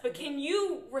us, but can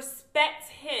you respect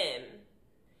him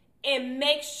and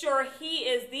make sure he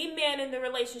is the man in the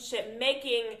relationship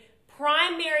making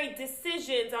primary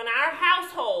decisions on our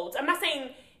households? I'm not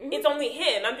saying it's only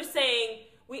him. I'm just saying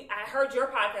I heard your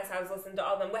podcast. I was listening to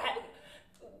all of them.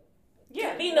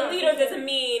 Being the leader doesn't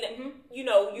mean, you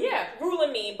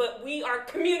ruling me, but we are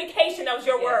communication. That was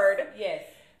your word. Yes.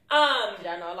 Y'all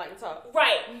know I like to talk.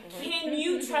 Right. Can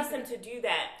you trust him to do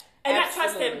that? And not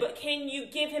trust him, but can you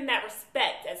give him that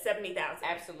respect at 70,000?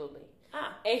 Absolutely.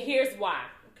 And here's why.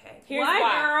 Okay. Here's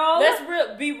why. Girl? Let's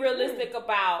be realistic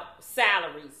about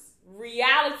salaries.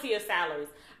 Reality of salaries.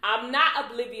 I'm not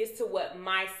oblivious to what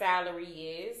my salary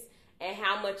is and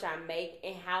how much I make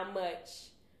and how much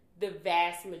the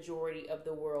vast majority of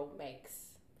the world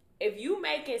makes. If you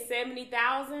making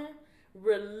 70,000,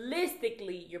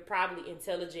 realistically, you're probably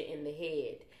intelligent in the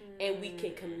head, and we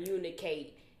can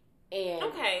communicate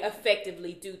and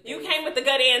effectively do things. You came with a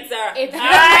good answer. If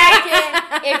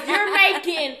you're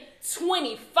making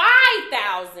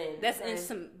 25,000, that's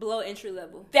some below entry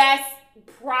level. That's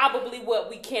probably what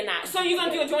we cannot. So you're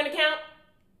gonna do a joint account?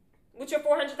 With your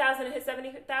 400,000 and his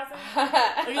 70,000?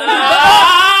 Are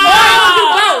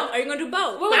you gonna do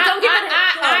both? Well, don't give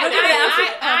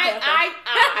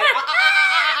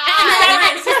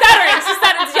She's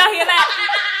stuttering. Did y'all hear that?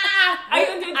 Are you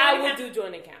gonna do a joint account? I would do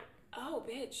joint account. Oh,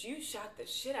 bitch, you shocked the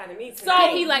shit out of me tonight.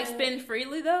 So he spend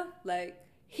freely though?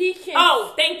 He can.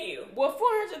 Oh, thank you. Well,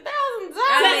 400,000.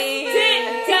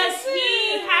 Does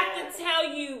he have to tell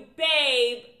you,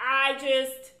 babe, I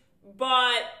just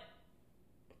bought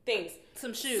things,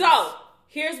 some shoes? So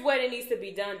here's what it needs to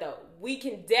be done though. We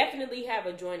can definitely have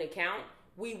a joint account.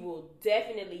 We will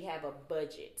definitely have a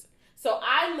budget. So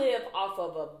I live off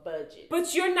of a budget.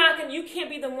 But you can't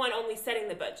be the one only setting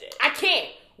the budget. I can't.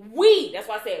 That's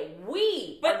why I said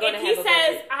we. But if he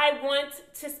says, I want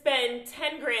to spend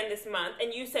 10 grand this month,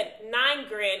 and you said 9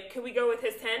 grand, can we go with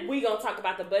his 10? We gonna talk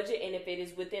about the budget, and if it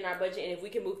is within our budget, and if we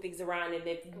can move things around, and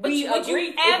if would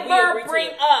you ever bring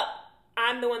up,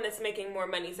 I'm the one that's making more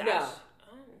money, Sash? No.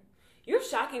 Oh. You're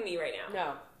shocking me right now.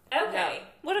 No. Okay. No.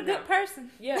 What a good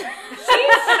person. Yeah. She's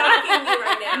shocking me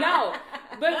right now. No.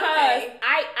 Because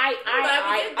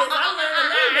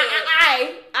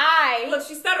I look,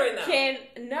 she's stuttering though.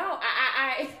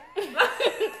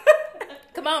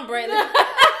 Come on, Brandon.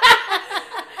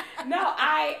 No,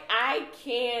 I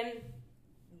can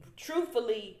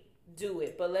truthfully do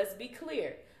it, but let's be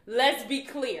clear.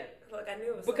 Look, I knew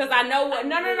it was because I know what.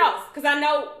 Because I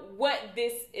know what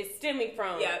this is stemming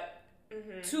from. Yep.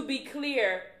 Mm-hmm. To be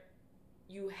clear,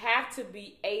 you have to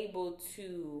be able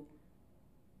to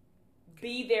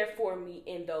be there for me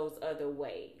in those other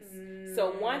ways.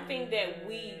 So one thing that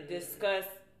we discussed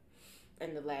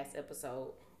in the last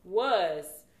episode was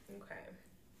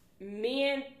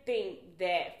men think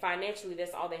that financially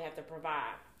that's all they have to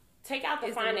provide. Take out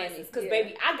the finances because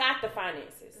baby, I got the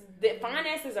finances. The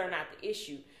finances are not the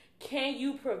issue. Can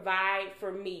you provide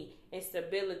for me in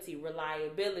stability,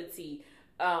 reliability,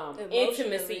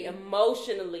 intimacy,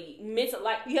 emotionally, mental,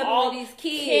 like you have all these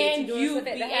kids. Can you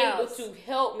be able to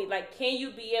help me? Like, can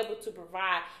you be able to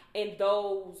provide in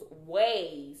those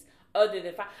ways other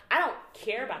than I don't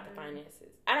care about the finances.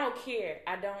 I don't care.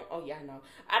 I don't. Oh yeah, I know.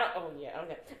 I don't. Oh yeah.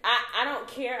 Okay. I don't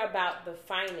care about the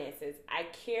finances. I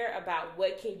care about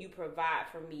what can you provide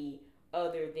for me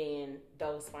other than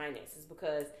those finances.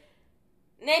 Because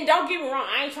then don't get me wrong.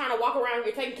 I ain't trying to walk around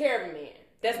here taking care of a man.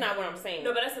 That's not what I'm saying.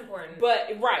 No, but that's important.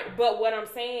 But what I'm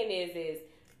saying is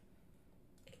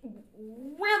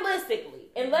realistically,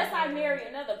 unless I marry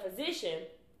another physician,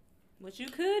 which you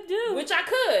could do, which I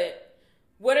could,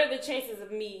 what are the chances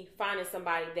of me finding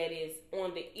somebody that is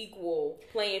on the equal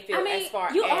playing field as far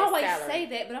as you always salary? say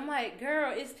that, but I'm like,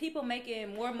 girl, it's people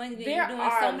making more money than There you doing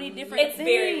are- so many different It's things.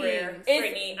 very rare, It's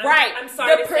Brittany. right. I'm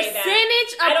sorry the to say that.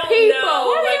 percentage I of don't people. know.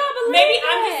 Why do Like, y'all believe maybe that?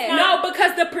 I'm just not. No,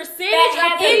 because the percentage That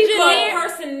of has a people. good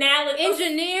personality.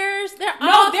 Engineers, they're No,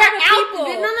 all they're type of out. people.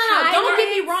 No. Don't get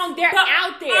me wrong. They're But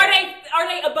out there. Are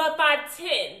they above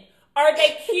 5'10"? Are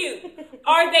they cute?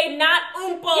 Are they not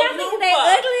oompa Y'all think loompa? they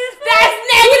ugly as fuck? That's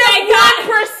they got-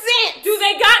 -1%. Do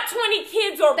they got 20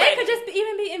 kids already? They could just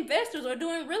even be investors or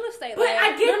doing real estate. But like,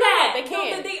 I get No, that. they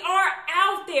can. But they are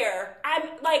out there. I'm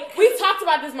like, We talked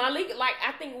about this. Malik, like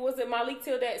I think was it Malik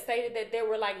Till that stated that there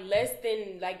were like less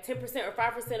than like 10% or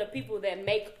 5% of people that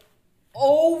make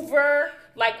over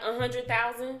like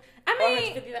 100,000. I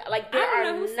mean, like there I don't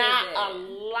know are who said not that. a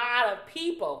lot of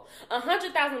people.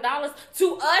 $100,000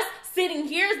 to us sitting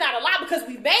here is not a lot because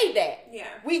we made that. Yeah.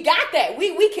 We got that.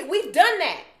 We've done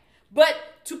that. But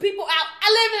to people out, I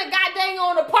live in a goddamn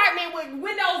own apartment with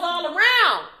windows all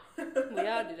around. we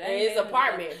all do that. And it's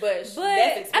apartment, but that's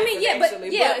expensive, I mean,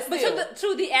 actually. but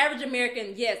to the average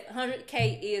American, yes,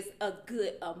 100K is a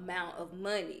good amount of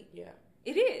money. Yeah.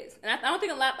 It is, and I don't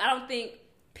think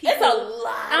people. It's a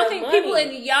lot. I don't think people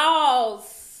in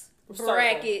y'all's Circle.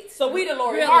 brackets. So we the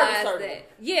Lori Harvey realize circle. that.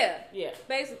 Yeah. Yeah.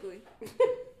 Basically.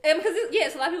 And because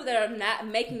it's a lot of people that are not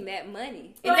making that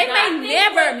money, and But they I may think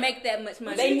never make that much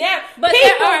money. They never. But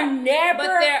People there are never.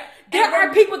 But there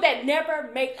are people that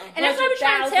never make $100,000. and that's what I be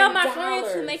trying to tell my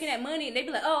friends who making that money, and they be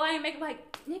like, "Oh, I ain't making like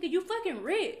nigga, you fucking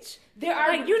rich." There are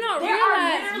like you don't there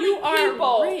realize are you are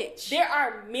people, rich. There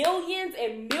are millions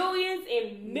and millions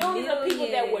and millions of people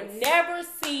that would Millions. never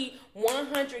see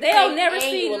 100K. They'll never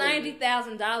see annually.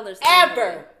 $90,000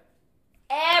 Ever.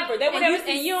 They would And never you,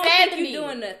 see and you don't 70. think you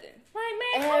doing nothing.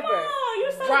 Like, man, Ever. come on,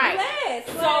 you're so Right. blessed.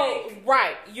 So Like,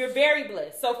 right, you're very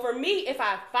blessed. So for me, if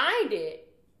I find it,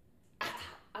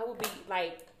 I would be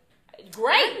like, I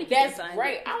great. think you That's can find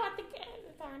great. it. I think I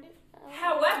can find it.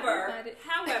 however, Find it.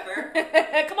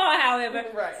 however, come on, however.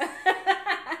 Right.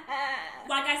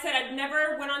 like I said, I've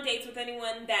never went on dates with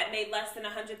anyone that made less than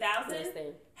 100,000. Less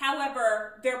than.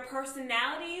 However, their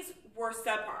personalities were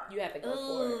subpar. You have to go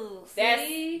Ooh, for it. That's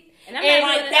see? And I'm and not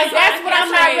like, doing that's, it. that's what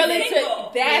I'm not trade really single.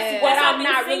 to. That's Yeah. what That's I'm why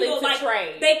not being really single, to like,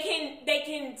 trade. They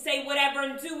can say whatever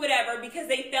and do whatever because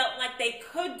they felt like they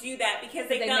could do that because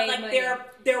they They felt made like money.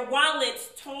 their wallets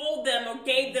told them or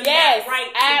gave them Yes, that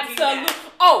right to do absolutely.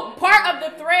 that. Oh, part of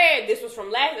the thread. This was from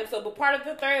last episode, but part of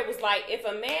the thread was like, if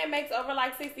a man makes over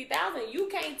like 60,000, you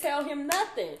can't tell him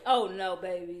nothing. Oh no,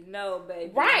 baby,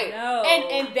 Right. No.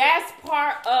 And that's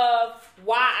part of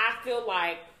why I feel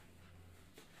like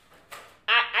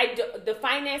the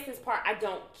finances part I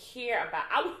don't care about.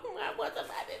 I want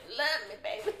somebody to love me,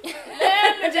 baby.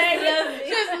 Love me, Just baby. love me.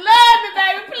 Just love me,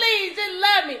 baby. Please, just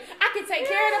love me. I can take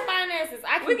care of the finances.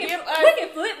 I can we give can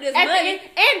us. flip this At the money. end-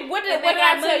 and what did And make I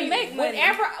our tell money you? make money.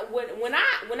 When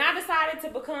I decided to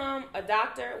become a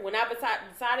doctor, when I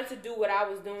decided to do what I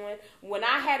was doing, when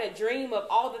I had a dream of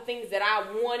all the things that I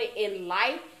wanted in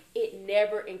life, it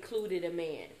never included a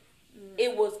man.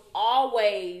 It was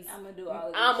always I'm gonna do all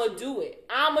of this. I'm gonna do it.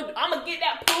 I'm gonna get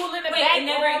that pool in the Wait, back. it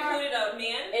never included a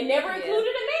man? It never Yeah.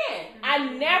 included a man. I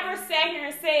never sat here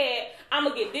and said, I'm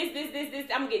gonna get this.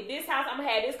 I'm gonna get this house. I'm gonna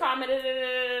have this car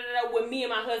with me and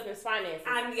my husband's finances.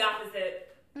 I'm the opposite.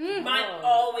 Mm. Mine Oh.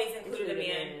 always included a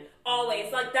man.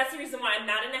 Always. Like, that's the reason why I'm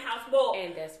not in a house. Well,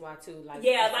 And that's why too. Like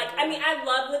yeah, like, I mean, I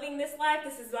love living this life.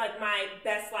 This is, like, my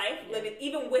best life, living,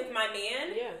 even with my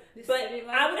man. yeah. But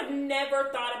I would have never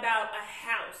thought about a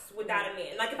house without a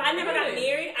man. Like, if I never got Really?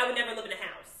 married, I would never live in a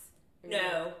house.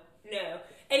 No.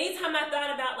 Anytime I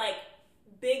thought about, like,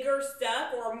 bigger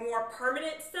stuff or more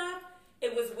permanent stuff,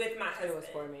 it was with my husband. It was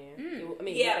for a man. I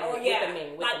mean, Yeah, with or a yeah,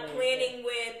 man. like planning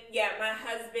with my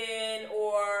husband,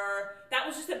 or that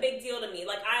was just a big deal to me.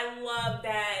 Like, I love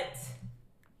that.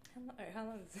 How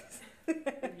long is this?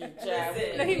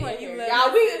 Listen, No, he want you love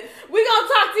y'all, we gonna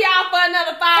talk to y'all for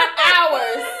another 5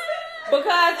 hours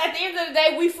because at the end of the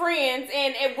day, we friends,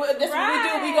 and this is what we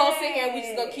do. We gonna sit here and we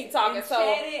just gonna keep talking. And So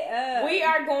chat it up. we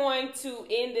are going to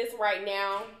end this right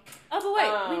now. Oh, but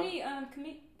wait, we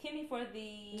need Kimmi for the.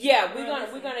 Yeah, we're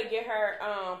girl gonna get her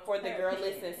for the Her girl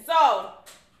opinion. listen. So,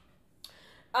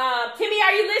 Kimmi,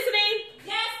 are you listening?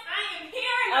 Yes, I am here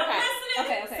and I'm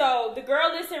listening. Okay. So the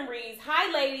girl listen reads,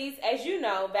 "Hi ladies, as you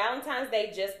know, Valentine's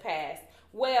Day just passed.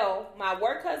 Well, my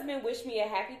work husband wished me a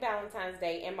happy Valentine's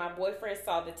Day and my boyfriend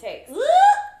saw the text.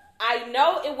 I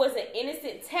know it was an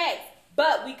innocent text,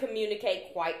 but we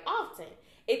communicate quite often.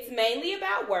 It's mainly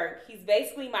about work. He's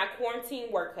basically my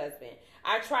quarantine work husband.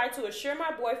 I tried to assure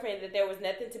my boyfriend that there was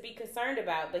nothing to be concerned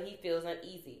about, but he feels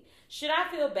uneasy. Should I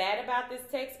feel bad about this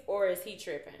text, or is he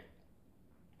tripping?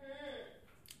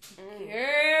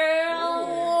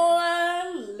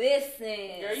 Girl,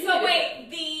 listen. Girl, So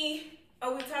wait,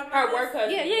 are we talking about her work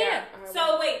husband? Yeah.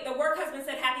 So wait, the work husband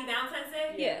said Happy Valentine's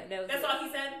Day? Yeah, that's all he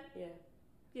said?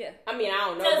 Yeah. I mean, I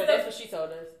don't know, but that's what she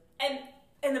told us.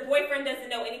 And the boyfriend doesn't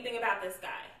know anything about this guy.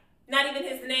 Not even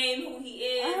his name, who he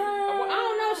is. Well, I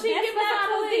don't know. She didn't give us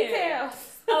all those details.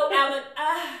 Oh, Alan,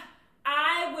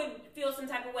 I would feel some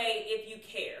type of way if you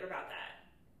cared about that.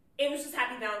 It was just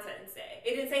Happy Valentine's Day.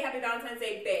 It didn't say Happy Valentine's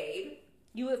Day, babe.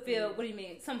 You would feel, what do you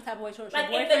mean? Some type of way towards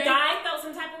like your if boyfriend? the guy felt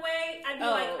some type of way, I'd be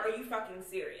like, are you fucking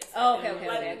serious? Oh, okay,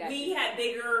 like, I got we you. had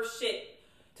bigger shit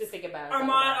to think about.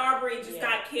 Armand Arbery just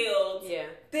got killed. Yeah.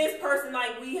 This person,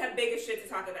 like, we have bigger shit to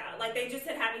talk about. Like, they just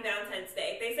said Happy Valentine's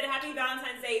Day. If they said Happy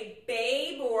Valentine's Day,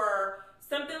 babe, or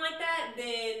something like that,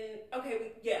 then,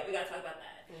 okay, we gotta talk about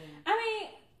that. I mean,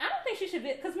 I don't think she should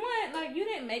be, because one, like, you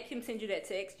didn't make him send you that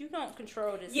text. You don't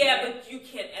control this. Yeah, man. but you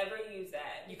can't ever use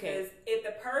that. You Because can't. if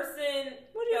the person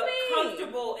What do you felt mean?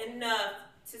 comfortable enough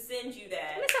to send you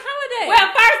that. It's a holiday.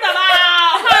 Well, first of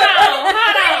all, hold on.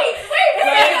 Wait.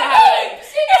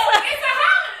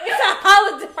 It's a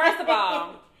holiday. First of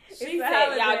all, she It's a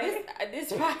said, y'all, holiday.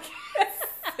 this podcast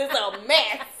is a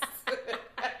mess.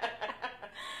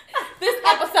 This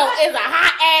episode is a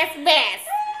hot ass mess.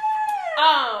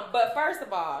 But first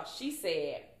of all, she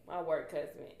said my work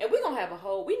husband, and we need to have a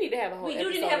whole We do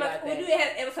episode need to have about that.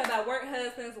 an episode about work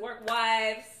husbands, work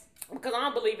wives. Because I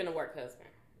don't believe in a work husband.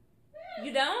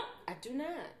 You don't? I do not.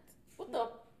 What the?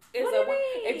 What do you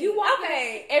mean? If you walk,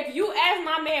 if you ask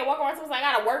my man, walk around, I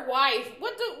got a work wife.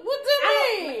 What that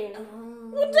mean?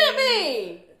 What that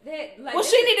mean? Well,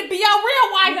 she need to be your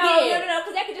real wife then. No,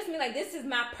 because that could just mean like this is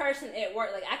my person at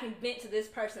work. Like I can vent to this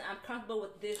person. I'm comfortable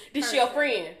with this. This your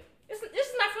friend. This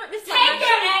is my friend. This is Take my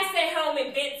your ass at home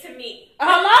and vent to me.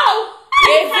 Hello?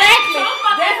 Exactly. Don't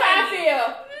fucking That's how I play me. feel.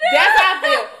 That's how I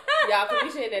feel. Y'all, cause we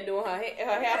shouldn't have doing her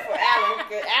hair for Alan.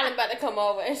 Cause Alan about to come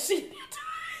over and she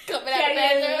coming out the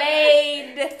bathroom.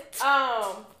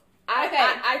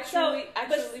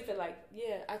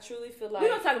 I truly feel like We're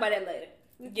gonna talk about that later.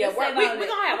 yeah, we're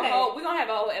gonna have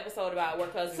a whole episode about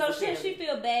work husbands. So should she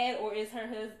feel bad, or is her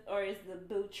husband, or is the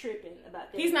boo tripping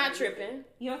about that? He's not tripping.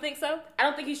 You don't think so? I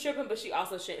don't think he's tripping, but she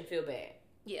also shouldn't feel bad.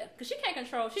 Yeah, because she can't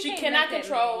control. She can't cannot make that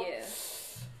control. man, yeah.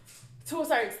 To a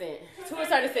certain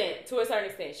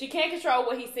extent. She can't control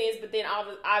what he sends, but then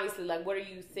obviously, like, what are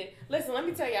you saying? Listen, let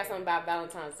me tell y'all something about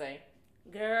Valentine's Day.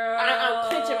 Girl, I'm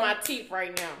clenching my teeth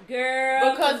right now.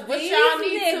 Girl, Because what y'all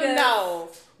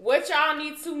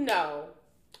need to know,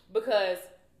 because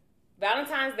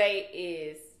Valentine's Day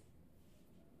is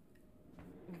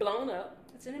blown up.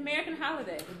 It's an American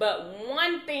holiday. But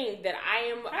one thing that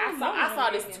I saw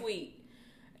this tweet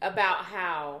about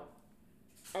how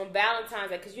on Valentine's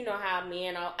Day, because you know how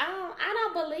men are,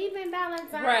 I don't believe in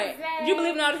Valentine's Day. You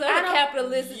believe in all this other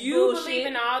capitalist You bullshit. believe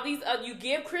in all these other, you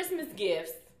give Christmas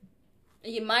gifts.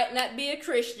 And you might not be a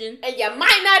Christian. And you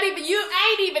might not even, you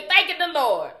ain't even thanking the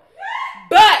Lord.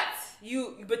 But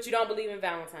you don't believe in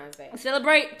Valentine's Day.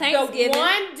 Celebrate Thanksgiving. The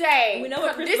one day, We know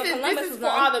what this Christopher Columbus is was for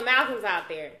on. all the Malcolms out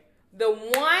there. The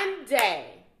one day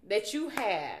that you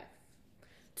have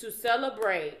to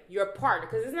celebrate your partner,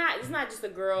 because it's not just a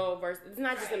girl versus, it's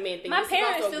not just a man thing. My This is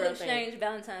parents also a still girl exchange thing.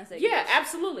 Valentine's Day. Yeah, gifts.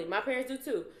 absolutely. My parents do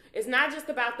too. It's not just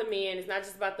about the men. It's not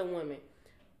just about the women.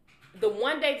 The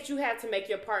one day that you have to make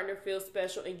your partner feel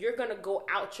special, and you're going to go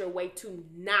out your way to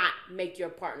not make your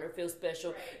partner feel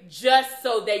special just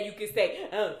so that you can say,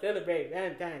 I don't celebrate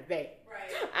Valentine's Day.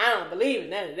 Right. I don't believe in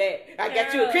none of that. I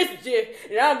got you a Christmas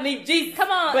gift, and I don't believe Jesus.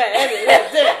 Come on. But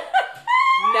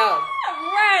no.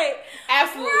 Right.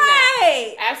 Absolutely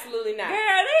Right. not. Absolutely not. Girl,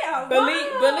 they are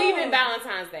Believe in wrong.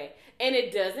 Valentine's Day. And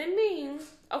it doesn't mean,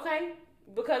 okay,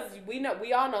 because we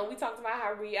all know, we talked about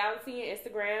how reality and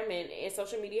Instagram and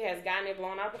social media has gotten it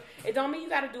blown up. It don't mean you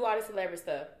got to do all this elaborate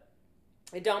stuff.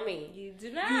 It don't mean. You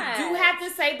do not. You do have to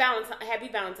say Happy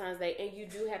Valentine's Day, and you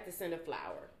do have to send a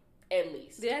flower, at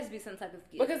least. There has to be some type of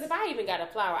gift. Because if I even got a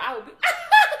flower, I would be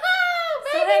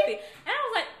so happy. And I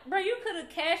was like, bro, you could have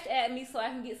cashed at me so I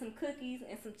can get some cookies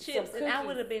and some chips, and I cookies.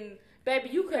 would have been Baby,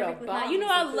 you could have perfectly bought fine. You me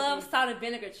know I some love cookies. salt and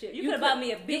vinegar chips. You You could have bought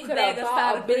me a big coulda bag of bought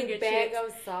salt a and big vinegar bag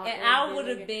chips, of salt and and I would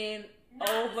have vinegar. been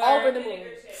Over the moon.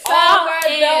 Salt Over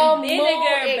and the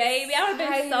vinegar, moon. baby. I would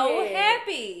have been so Excited.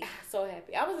 happy. So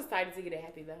happy. I was excited to get a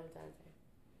happy Valentine's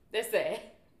Day. That's it.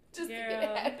 Just to get a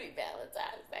Girl. happy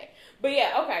Valentine's Day. But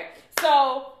yeah, okay.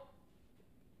 So,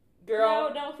 Girl,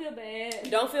 no, don't feel bad.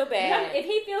 don't feel bad. If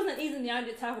he feels uneasy, y'all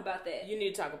need to talk about that. You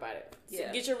need to talk about it. Yeah.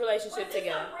 So get your relationship Was this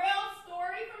together. a real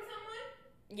story from someone?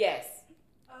 Yes.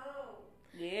 Oh.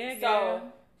 Yeah, So girl.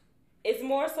 it's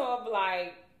more so of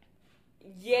like,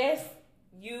 yes,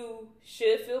 you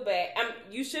should feel bad.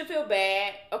 You should feel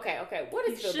bad. Okay. What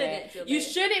is You feel bad? shouldn't feel You bad.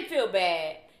 shouldn't feel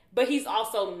bad, but he's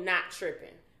also not tripping.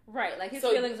 Right, like his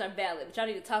So- feelings are valid, but y'all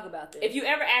need to talk about this. If you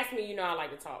ever ask me, you know I like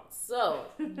to talk. So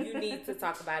you need to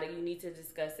talk about it. You need to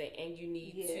discuss it, and you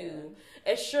need to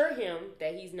assure him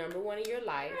that he's number one in your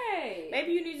life. Right.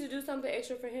 Maybe you need to do something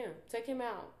extra for him. Take him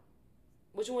out.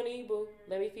 What you want to eat, boo?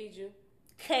 Let me feed you.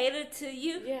 Cater to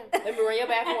you. Yeah. Let me run your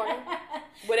bath water.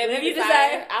 Whatever Whatever you you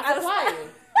desire, desire, I'll I'll supply you.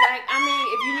 Like, I mean,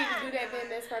 if you need to do that, then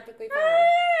that's perfectly fine.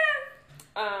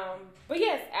 But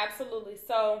yes, absolutely.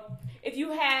 So if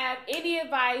you have any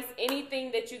advice,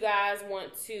 anything that you guys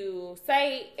want to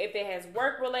say, if it has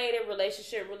work related,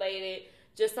 relationship related,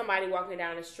 just somebody walking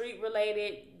down the street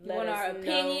related, let Want us our know.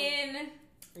 opinion?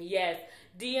 Yes.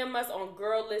 DM us on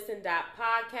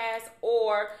girllisten.podcast,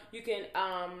 or you can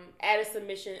add a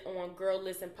submission on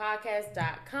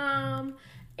girllistenpodcast.com.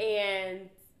 And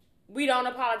we don't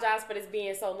apologize for this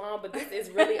being so long, but this is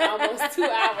really almost 2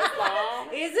 hours long.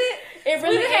 Is it? It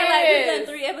really we've done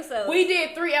 3 episodes. We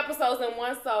did 3 episodes in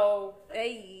one, so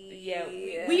Hey, yeah,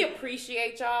 we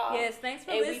appreciate y'all. Yes, thanks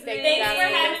for And we listening. thank you Thanks guys for for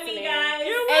having me, listening. guys.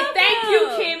 You're And thank you,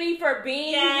 welcome. Kimmy, for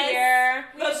being Yes. here.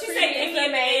 Well, she said It's Kimmy at the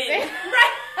amazing. end.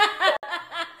 Right.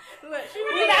 Look,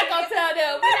 We're not gonna tell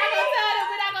them. We're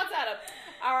not gonna tell them.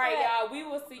 All right, y'all. We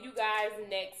will see you guys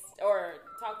next, or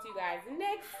talk to you guys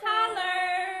next time. Holler.